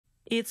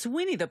It's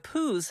Winnie the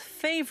Pooh's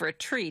favorite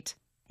treat.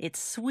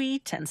 It's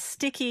sweet and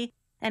sticky,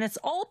 and it's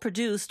all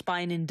produced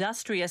by an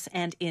industrious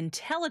and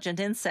intelligent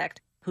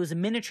insect whose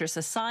miniature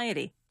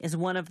society is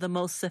one of the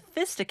most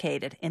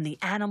sophisticated in the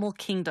animal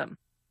kingdom.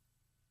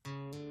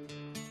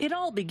 It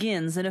all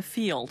begins in a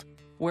field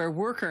where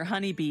worker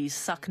honeybees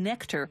suck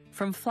nectar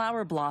from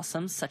flower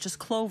blossoms such as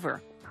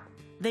clover.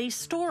 They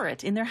store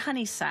it in their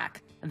honey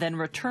sac, then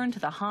return to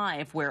the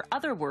hive where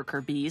other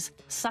worker bees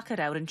suck it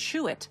out and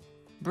chew it,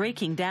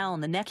 breaking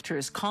down the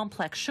nectar's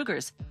complex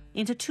sugars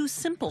into two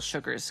simple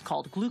sugars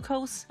called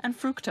glucose and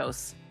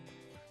fructose.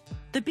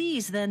 The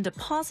bees then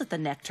deposit the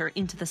nectar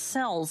into the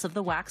cells of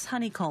the wax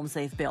honeycombs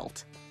they've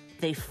built.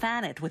 They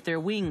fan it with their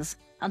wings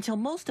until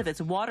most of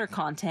its water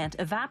content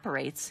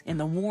evaporates in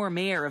the warm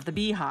air of the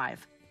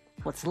beehive.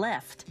 What's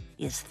left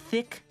is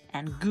thick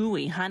and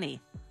gooey honey.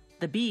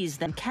 The bees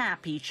then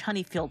cap each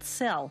honey-filled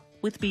cell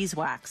with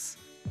beeswax.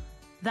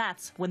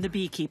 That's when the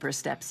beekeeper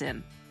steps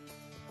in.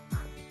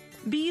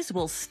 Bees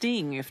will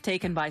sting if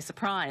taken by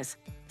surprise,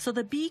 so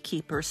the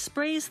beekeeper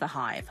sprays the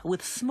hive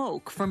with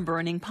smoke from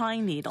burning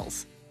pine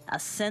needles, a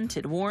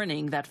scented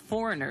warning that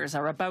foreigners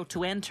are about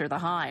to enter the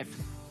hive.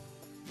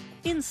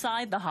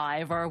 Inside the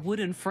hive are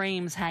wooden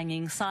frames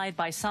hanging side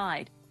by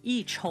side,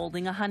 each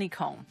holding a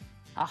honeycomb.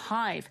 A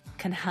hive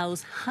can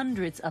house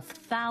hundreds of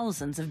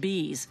thousands of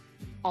bees,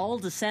 all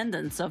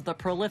descendants of the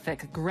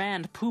prolific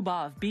grand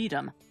poobah of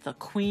beedom, the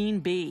queen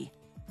bee.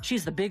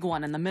 She's the big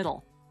one in the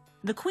middle.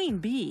 The queen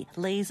bee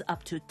lays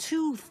up to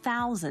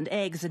 2,000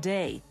 eggs a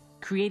day,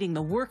 creating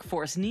the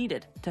workforce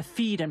needed to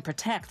feed and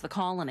protect the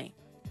colony.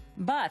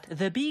 But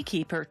the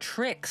beekeeper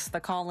tricks the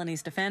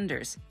colony's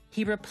defenders.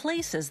 He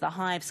replaces the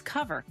hive's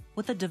cover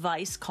with a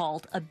device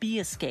called a bee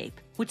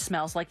escape, which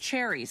smells like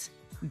cherries.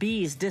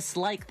 Bees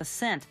dislike the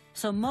scent,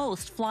 so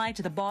most fly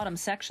to the bottom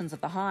sections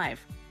of the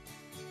hive.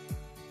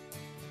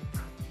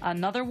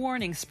 Another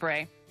warning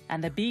spray,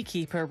 and the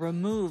beekeeper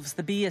removes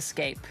the bee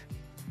escape.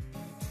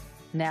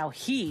 Now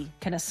he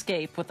can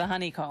escape with the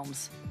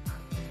honeycombs.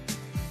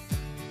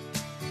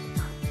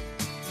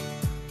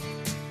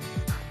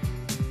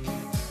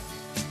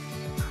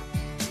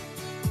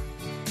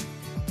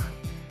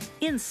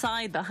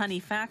 Inside the honey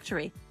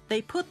factory,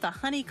 they put the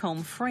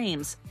honeycomb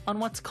frames on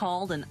what's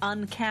called an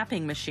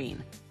uncapping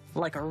machine.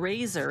 Like a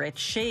razor, it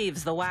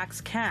shaves the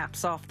wax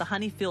caps off the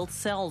honey-filled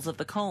cells of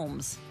the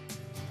combs.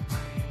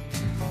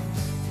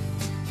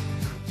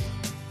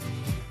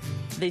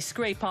 They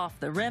scrape off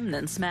the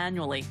remnants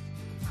manually.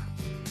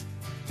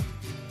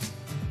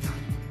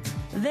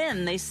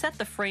 Then they set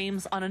the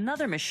frames on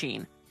another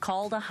machine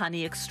called a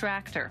honey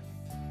extractor.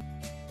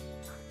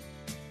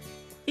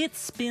 It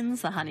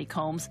spins the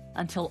honeycombs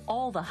until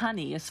all the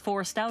honey is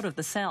forced out of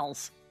the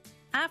cells.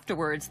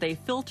 Afterwards, they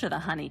filter the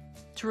honey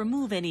to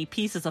remove any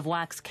pieces of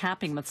wax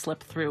capping that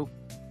slip through.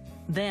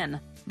 Then,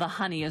 the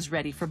honey is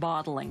ready for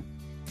bottling.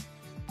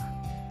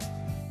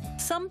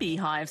 Some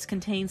beehives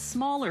contain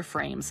smaller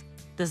frames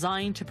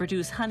designed to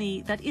produce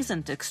honey that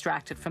isn't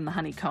extracted from the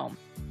honeycomb.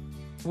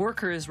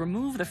 Workers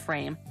remove the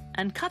frame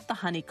and cut the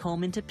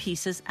honeycomb into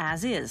pieces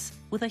as is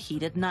with a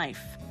heated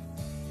knife.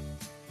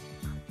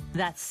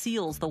 That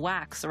seals the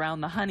wax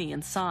around the honey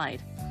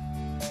inside.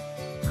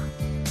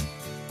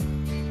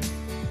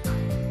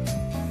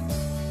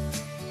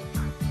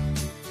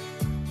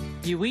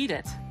 You eat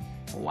it,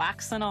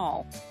 wax and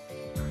all.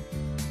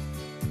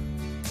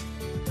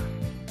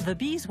 The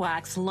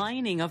beeswax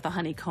lining of the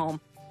honeycomb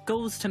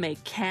goes to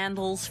make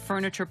candles,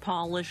 furniture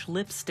polish,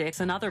 lipsticks,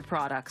 and other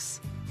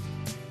products.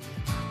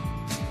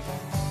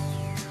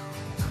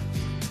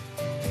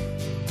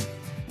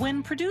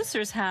 When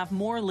producers have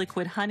more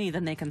liquid honey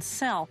than they can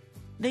sell,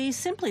 they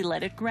simply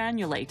let it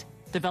granulate,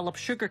 develop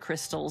sugar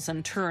crystals,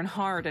 and turn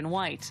hard and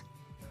white.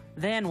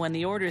 Then, when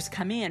the orders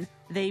come in,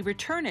 they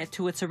return it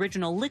to its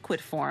original liquid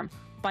form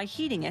by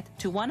heating it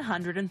to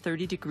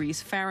 130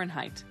 degrees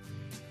Fahrenheit.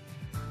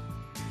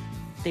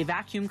 They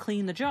vacuum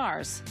clean the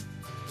jars.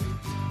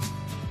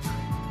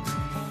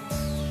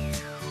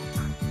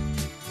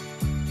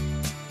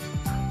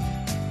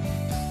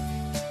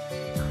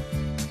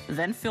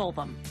 Then fill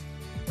them.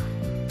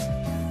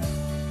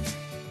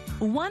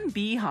 One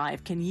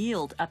beehive can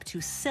yield up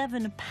to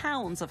 7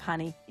 pounds of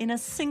honey in a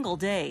single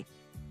day.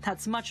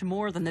 That's much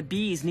more than the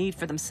bees need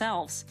for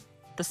themselves.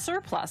 The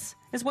surplus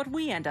is what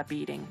we end up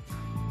eating.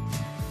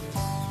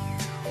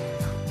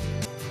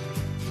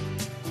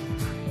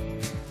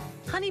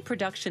 Honey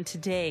production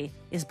today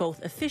is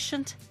both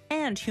efficient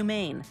and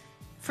humane.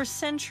 For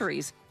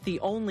centuries, the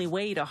only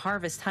way to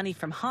harvest honey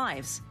from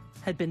hives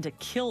had been to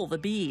kill the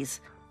bees.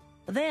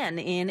 Then,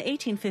 in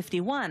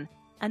 1851,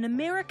 an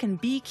American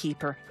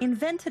beekeeper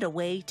invented a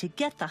way to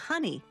get the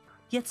honey,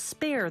 yet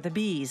spare the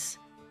bees.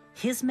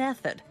 His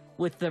method,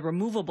 with the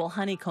removable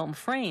honeycomb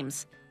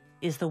frames,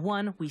 is the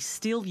one we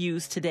still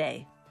use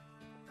today.